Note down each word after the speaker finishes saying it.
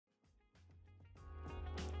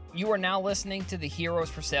You are now listening to the Heroes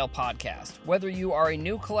for Sale podcast. Whether you are a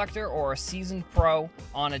new collector or a seasoned pro,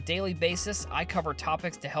 on a daily basis, I cover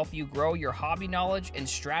topics to help you grow your hobby knowledge and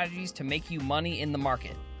strategies to make you money in the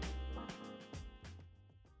market.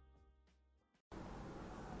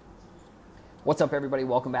 What's up, everybody?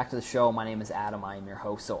 Welcome back to the show. My name is Adam. I am your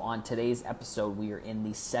host. So on today's episode, we are in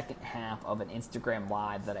the second half of an Instagram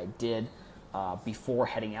Live that I did before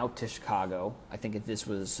heading out to Chicago. I think this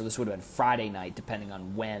would have been Friday night, depending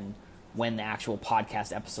on when the actual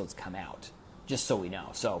podcast episodes come out, just so we know.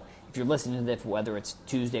 So if you're listening to this, whether it's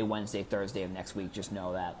Tuesday, Wednesday, Thursday of next week, just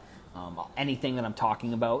know that anything that I'm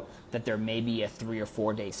talking about, that there may be a 3 or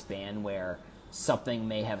 4 day span where something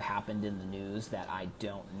may have happened in the news that I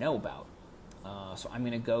don't know about. So I'm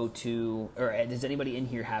going to go to, or does anybody in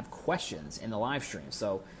here have questions in the live stream?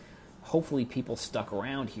 So hopefully people stuck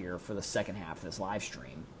around here for the second half of this live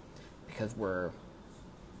stream, because we're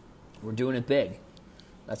doing it big.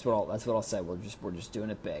 That's what I'll say. We're just doing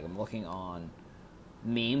it big. I'm looking on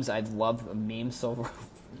memes. I've loved memes so far.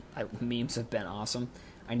 Memes have been awesome.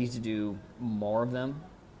 I need to do more of them.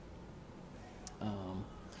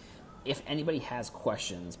 If anybody has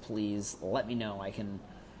questions, please let me know. I can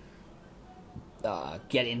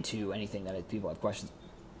get into anything that people have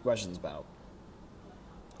questions about.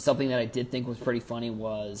 Something that I did think was pretty funny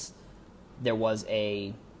was there was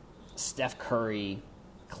a Steph Curry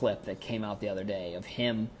clip that came out the other day of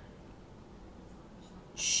him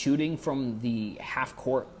shooting from the half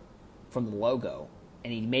court from the logo,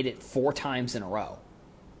 and he made it 4 times in a row.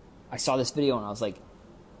 I saw this video and I was like,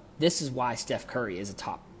 this is why Steph Curry is a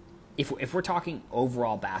top. If we're talking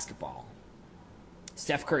overall basketball,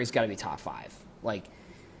 Steph Curry's got to be top 5. Like,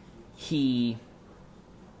 his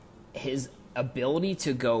ability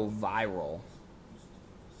to go viral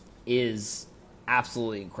is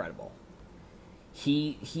absolutely incredible.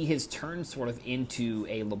 He has turned sort of into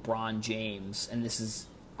a LeBron James, and this is,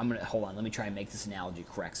 hold on, let me try and make this analogy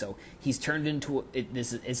correct. So he's turned into,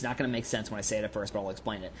 it's not going to make sense when I say it at first, but I'll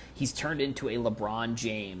explain it. He's turned into a LeBron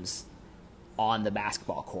James on the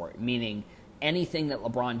basketball court, meaning anything that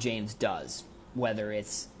LeBron James does, whether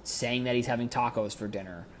it's saying that he's having tacos for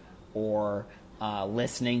dinner or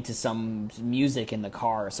listening to some music in the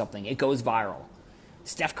car or something, it goes viral.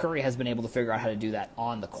 Steph Curry has been able to figure out how to do that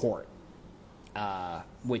on the court,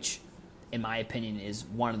 which, in my opinion, is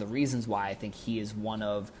one of the reasons why I think he is one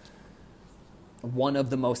of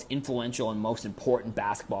the most influential and most important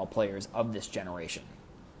basketball players of this generation.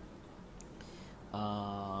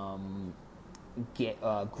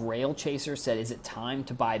 Grail Chaser said, "Is it time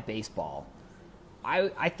to buy baseball?"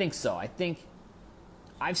 I think so. I think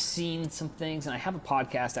I've seen some things, and I have a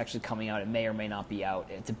podcast actually coming out. It may or may not be out.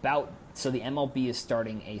 It's about, so the MLB is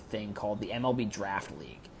starting a thing called the MLB Draft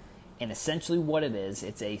League. And essentially what it is,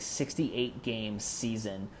 it's a 68-game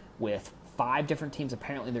season with 5 different teams.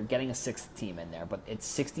 Apparently they're getting a 6th team in there, but it's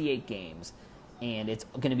 68 games. And it's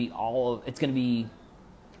going to be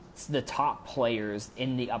the top players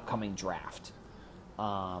in the upcoming draft.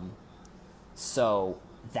 So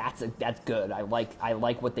that's good. I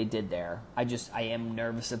like what they did there. I am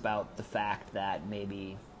nervous about the fact that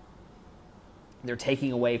maybe they're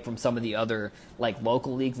taking away from some of the other like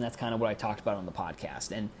local leagues, and that's kind of what I talked about on the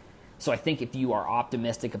podcast. And so I think if you are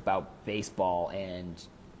optimistic about baseball, and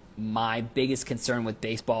my biggest concern with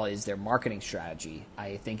baseball is their marketing strategy.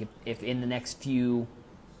 I think if in the next few,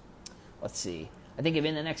 if in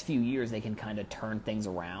the next few years they can kind of turn things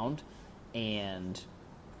around and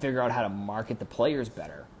figure out how to market the players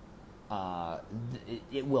better,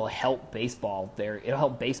 it will help baseball. It'll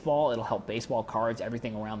help baseball. It'll help baseball cards.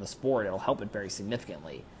 Everything around the sport. It'll help it very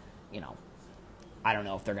significantly. I don't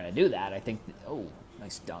know if they're going to do that. I think. Oh,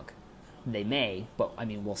 nice dunk. They may, but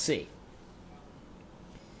we'll see.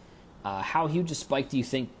 How huge a spike do you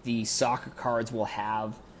think the soccer cards will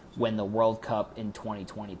have when the World Cup in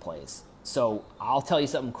 2020 plays? So I'll tell you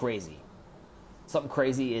something crazy. Something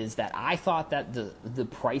crazy is that I thought that the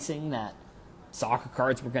pricing that soccer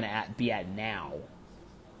cards were going to be at now,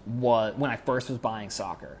 was when I first was buying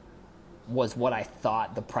soccer, was what I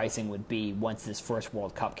thought the pricing would be once this first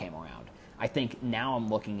World Cup came around. I think now I'm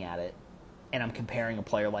looking at it and I'm comparing a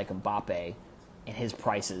player like Mbappe and his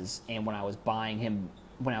prices, and when I was buying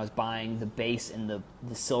the base and the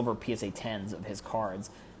silver PSA 10s of his cards,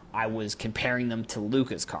 I was comparing them to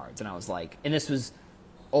Luka's cards, and I was like, and this was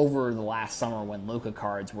over the last summer when Luka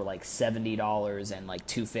cards were like $70 and like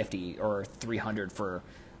 $250 or $300 for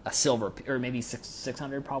a silver, or maybe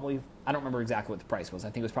 $600 probably. I don't remember exactly what the price was. I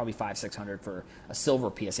think it was probably $500-600 for a silver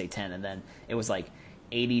PSA 10, and then it was like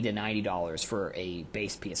 $80 to $90 for a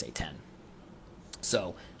base PSA 10.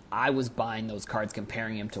 So I was buying those cards,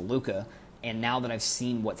 comparing him to Luka, And now that I've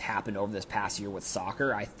seen what's happened over this past year with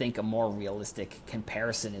soccer, I think a more realistic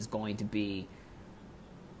comparison is going to be,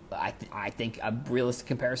 I think a realistic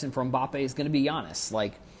comparison for Mbappe is going to be Giannis.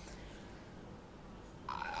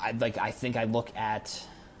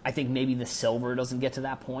 I think maybe the silver doesn't get to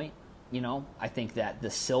that point. I think that the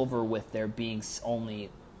silver, with there being only,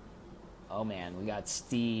 oh man, we got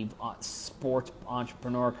Steve, sports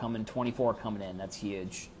entrepreneur 24 coming in. That's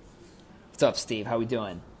huge. What's up, Steve? How we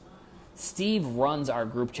doing? Steve runs our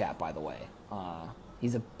group chat, by the way.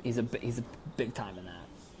 He's a big time in that.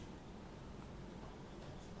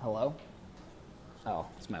 Hello? Oh,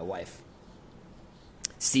 it's my wife.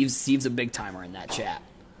 Steve's a big timer in that chat.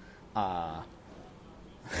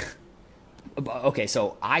 Okay,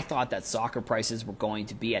 so I thought that soccer prices were going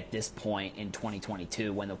to be at this point in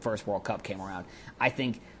 2022 when the first World Cup came around. I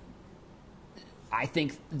think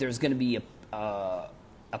there's going to be a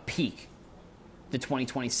peak, the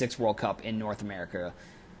 2026 World Cup in North America.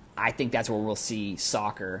 I think that's where we'll see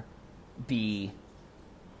soccer be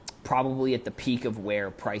probably at the peak of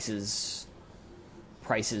where prices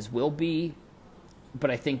will be.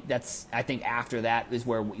 But I think after that is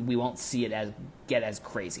where we won't see it get as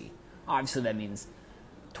crazy. Obviously, that means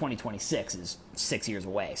 2026 is 6 years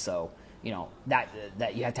away. So, that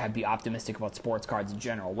you have to be optimistic about sports cards in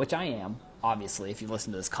general, which I am, obviously. If you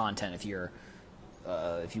listen to this content, if you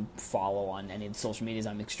follow on any of the social medias,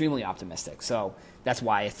 I'm extremely optimistic. So that's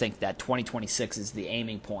why I think that 2026 is the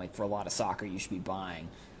aiming point for a lot of soccer you should be buying.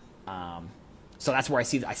 So that's where I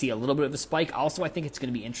see a little bit of a spike. Also, I think it's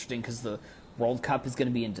going to be interesting because the World Cup is going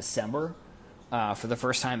to be in December for the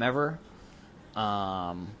first time ever.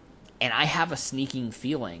 And I have a sneaking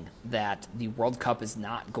feeling that the World Cup is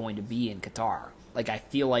not going to be in Qatar. I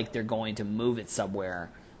feel like they're going to move it somewhere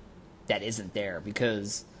that isn't there,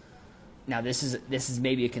 because now this is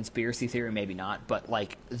maybe a conspiracy theory, maybe not, but I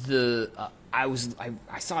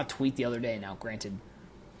saw a tweet the other day. Now, granted,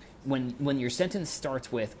 when your sentence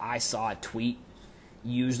starts with "I saw a tweet,"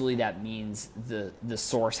 usually that means the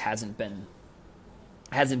source hasn't been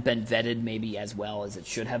vetted maybe as well as it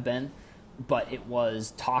should have been. But it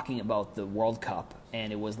was talking about the World Cup,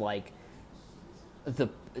 and it was like a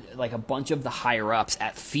bunch of the higher ups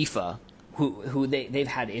at FIFA who they've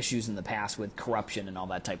had issues in the past with corruption and all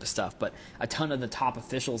that type of stuff. But a ton of the top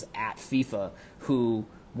officials at FIFA who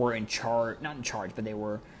were not in charge, but they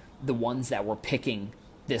were the ones that were picking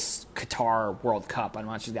this Qatar World Cup. I'm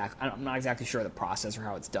not exactly sure of the process or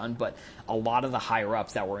how it's done, but a lot of the higher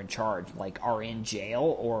ups that were in charge are in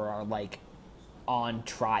jail or are on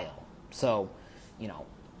trial. So,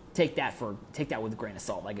 take that with a grain of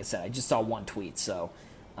salt. Like I said, I just saw one tweet, so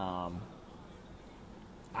I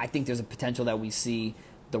think there's a potential that we see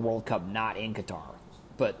the World Cup not in Qatar,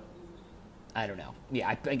 but I don't know. Yeah,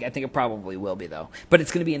 I think it probably will be, though. But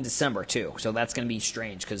it's going to be in December too, so that's going to be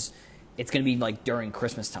strange because it's going to be during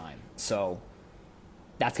Christmas time. So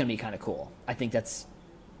that's going to be kind of cool. I think that's,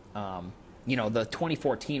 the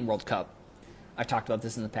 2014 World Cup. I've talked about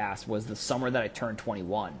this in the past. Was the summer that I turned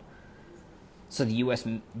 21. So the U.S.,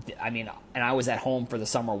 and I was at home for the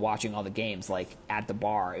summer watching all the games, at the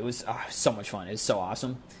bar. It was so much fun. It was so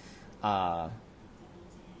awesome. And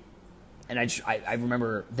I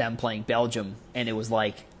remember them playing Belgium, and it was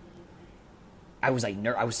I was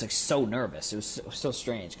so nervous. It was so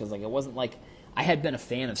strange because it wasn't I had been a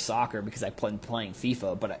fan of soccer because I'd been playing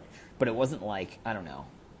FIFA, but it wasn't I don't know.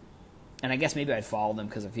 And I guess maybe I'd follow them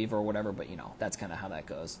because of FIFA or whatever, but that's kind of how that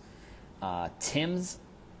goes. Tim's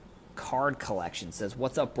card collection says,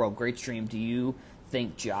 "What's up, bro? Great stream. Do you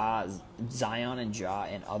think Zion and Ja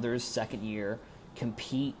and others second year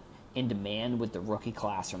compete in demand with the rookie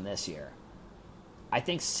class from this year?" I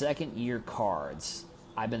think second year cards.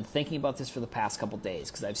 I've been thinking about this for the past couple days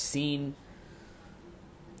because I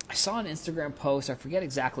saw an Instagram post. I forget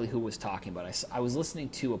exactly who was talking about it. I was listening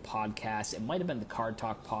to a podcast. It might have been the Card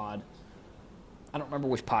Talk Pod. I don't remember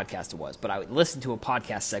which podcast it was, but I listened to a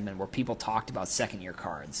podcast segment where people talked about second year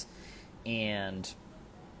cards. And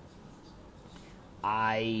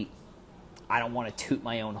I don't want to toot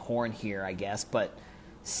my own horn here, I guess, but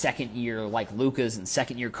second year, Luka's and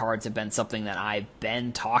second year cards have been something that I've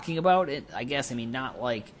been talking about.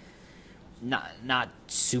 Not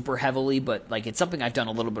super heavily, but it's something I've done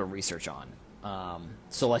a little bit of research on.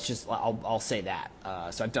 So I'll say that.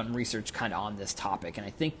 So I've done research kind of on this topic, and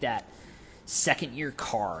I think that second year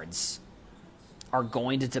cards are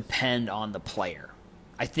going to depend on the player.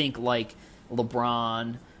 I think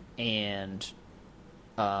LeBron and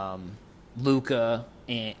Luka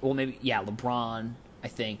and LeBron. I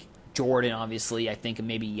think Jordan, obviously. I think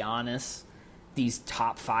maybe Giannis. These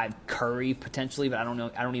top five, Curry potentially, but I don't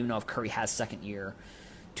know. I don't even know if Curry has second year.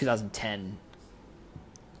 2010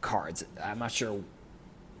 cards. I'm not sure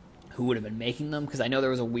who would have been making them, because I know there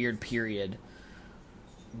was a weird period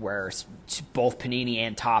where both Panini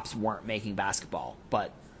and Topps weren't making basketball.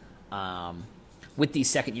 But with these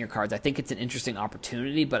second-year cards, I think it's an interesting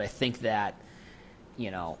opportunity, but I think that,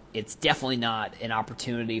 it's definitely not an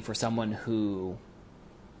opportunity for someone who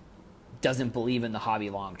doesn't believe in the hobby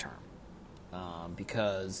long-term,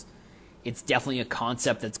 because it's definitely a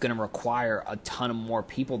concept that's going to require a ton of more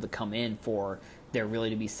people to come in for there really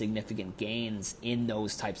to be significant gains in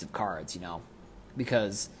those types of cards,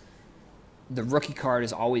 because the rookie card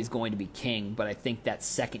is always going to be king, but I think that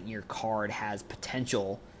second-year card has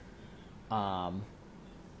potential. It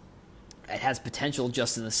has potential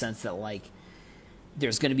just in the sense that,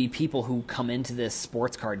 there's going to be people who come into this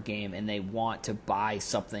sports card game and they want to buy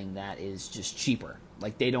something that is just cheaper.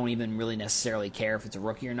 They don't even really necessarily care if it's a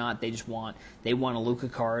rookie or not. They want a Luka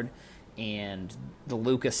card, and the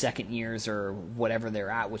Luka second years or whatever they're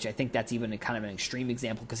at, which I think that's even kind of an extreme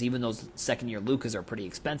example, because even those second-year Lukas are pretty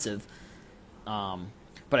expensive.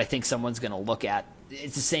 But I think someone's going to look at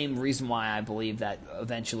it's the same reason why I believe that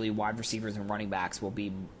eventually wide receivers and running backs will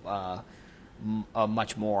be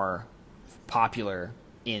much more popular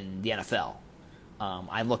in the NFL.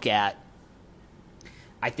 I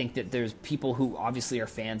think that there's people who obviously are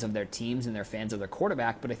fans of their teams and they're fans of their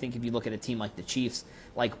quarterback, but I think if you look at a team like the Chiefs,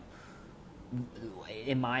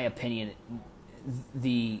 in my opinion,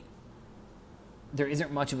 there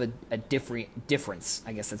isn't much of a difference,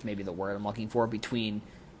 I guess that's maybe the word I'm looking for, between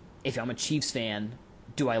if I'm a Chiefs fan,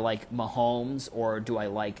 do I like Mahomes or do I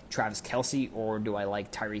like Travis Kelce or do I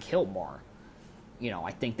like Tyreek Hill more?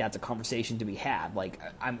 I think that's a conversation to be had.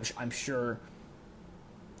 I'm sure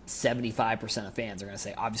 75% of fans are going to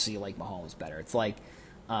say, obviously you like Mahomes better. It's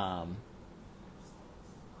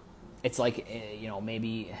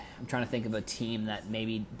maybe I'm trying to think of a team that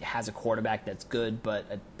maybe has a quarterback that's good, but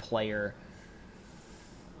a player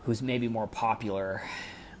who's maybe more popular.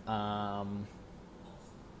 The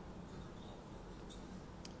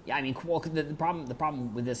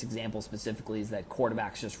problem with this example specifically is that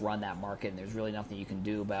quarterbacks just run that market, and there's really nothing you can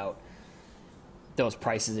do about those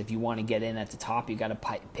prices. If you want to get in at the top, you got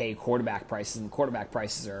to pay quarterback prices, and quarterback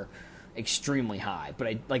prices are extremely high.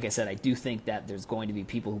 But like I said, I do think that there's going to be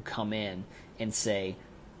people who come in and say,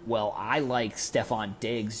 well, I like Stephon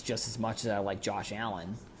Diggs just as much as I like Josh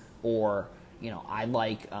Allen, or I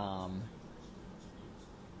like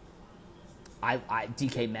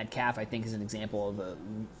DK Metcalf, I think, is an example of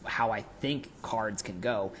how I think cards can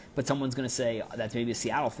go. But someone's going to say, that's maybe a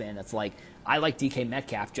Seattle fan, that's like, I like DK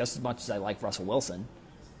Metcalf just as much as I like Russell Wilson.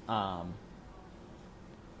 I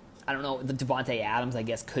don't know. The Devontae Adams, I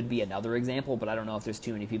guess, could be another example, but I don't know if there's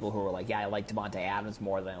too many people who are like, yeah, I like Devontae Adams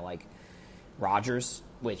more than I like Rodgers,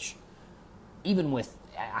 which even with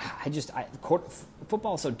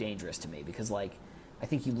football is so dangerous to me because, I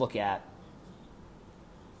think you look at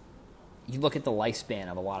the lifespan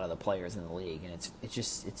of a lot of the players in the league, and it's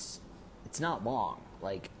not long.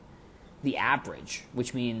 The average,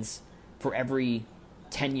 which means for every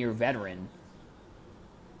 10-year veteran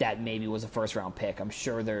that maybe was a first-round pick, I'm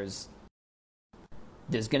sure there's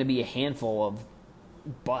going to be a handful of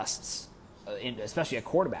busts, especially a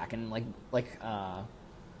quarterback. And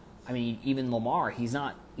even Lamar, he's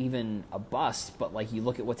not even a bust, but you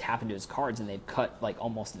look at what's happened to his cards, and they've cut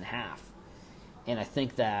almost in half. And I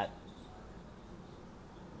think that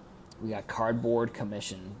we got Cardboard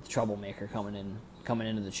Commission, Troublemaker, coming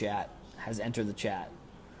into the chat, has entered the chat.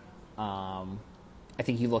 I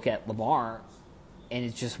think you look at Lamar, and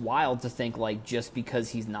it's just wild to think just because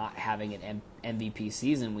he's not having an MVP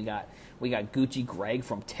season, we got Gucci Greg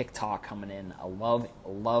from TikTok coming in. I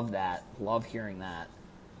love that. Love hearing that.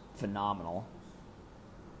 Phenomenal.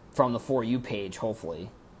 From the For You page, hopefully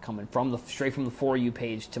coming straight from the For You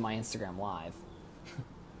page to my Instagram Live.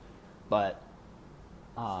 But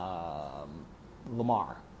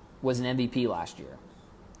Lamar was an MVP last year.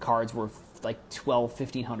 Cards were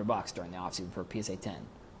 $1,200-$1,500 during the offseason for a PSA 10,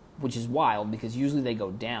 which is wild because usually they go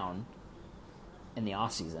down in the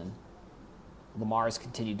offseason. Lamar's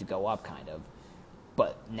continued to go up, kind of.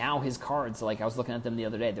 But now his cards, I was looking at them the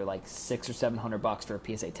other day, they're $600 or $700 for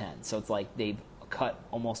a PSA 10. So it's they've cut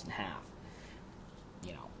almost in half.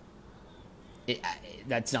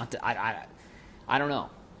 That's not. I don't know.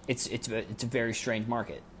 It's a very strange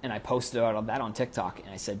market, and I posted about that on TikTok, and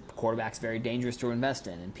I said quarterback's very dangerous to invest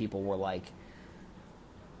in, and people were like,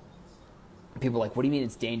 what do you mean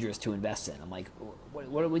it's dangerous to invest in? I'm like,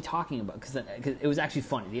 what are we talking about? Because it was actually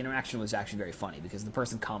funny. The interaction was actually very funny because the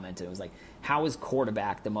person commented, it was like, how is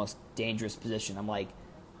quarterback the most dangerous position? I'm like,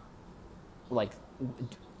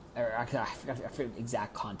 or I forgot the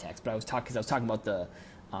exact context, but I was talking about the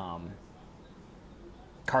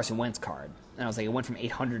Carson Wentz card, and I was like, it went from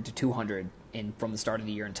 800 to 200 from the start of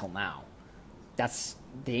the year until now. That's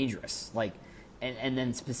dangerous. Like, and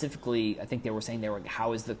then specifically, I think they were saying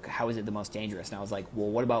how is it the most dangerous? And I was like, well,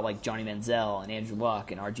 what about like Johnny Manziel and Andrew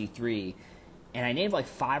Luck and RG3? And I named like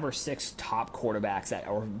 5 or 6 top quarterbacks that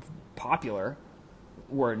are popular,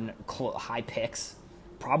 were high picks,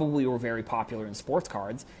 probably were very popular in sports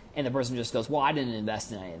cards, and the person just goes, well, I didn't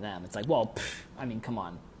invest in any of them. It's like, well, I mean, come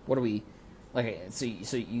on. What are we... Like, so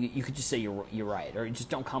you could just say you're right, or just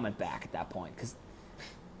don't comment back at that point, because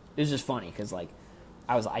it was just funny, because like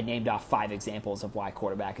I named off 5 examples of why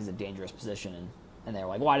quarterback is a dangerous position, and they were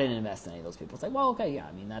like, well, I didn't invest in any of those people. It's like, well, okay, yeah,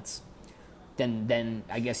 I mean, that's... Then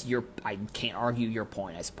I guess I can't argue your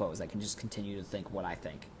point, I suppose. I can just continue to think what I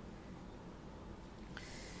think.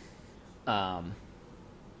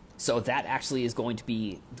 So that actually is going to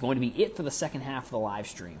be it for the second half of the live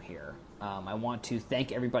stream here. I want to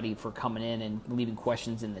thank everybody for coming in and leaving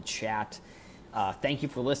questions in the chat. Thank you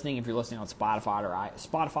for listening. If you're listening on Spotify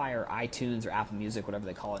or iTunes or Apple Music, whatever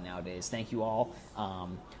they call it nowadays, thank you all.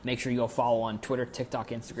 Make sure you go follow on Twitter, TikTok,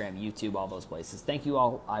 Instagram, YouTube, all those places. Thank you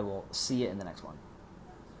all. I will see you in the next one.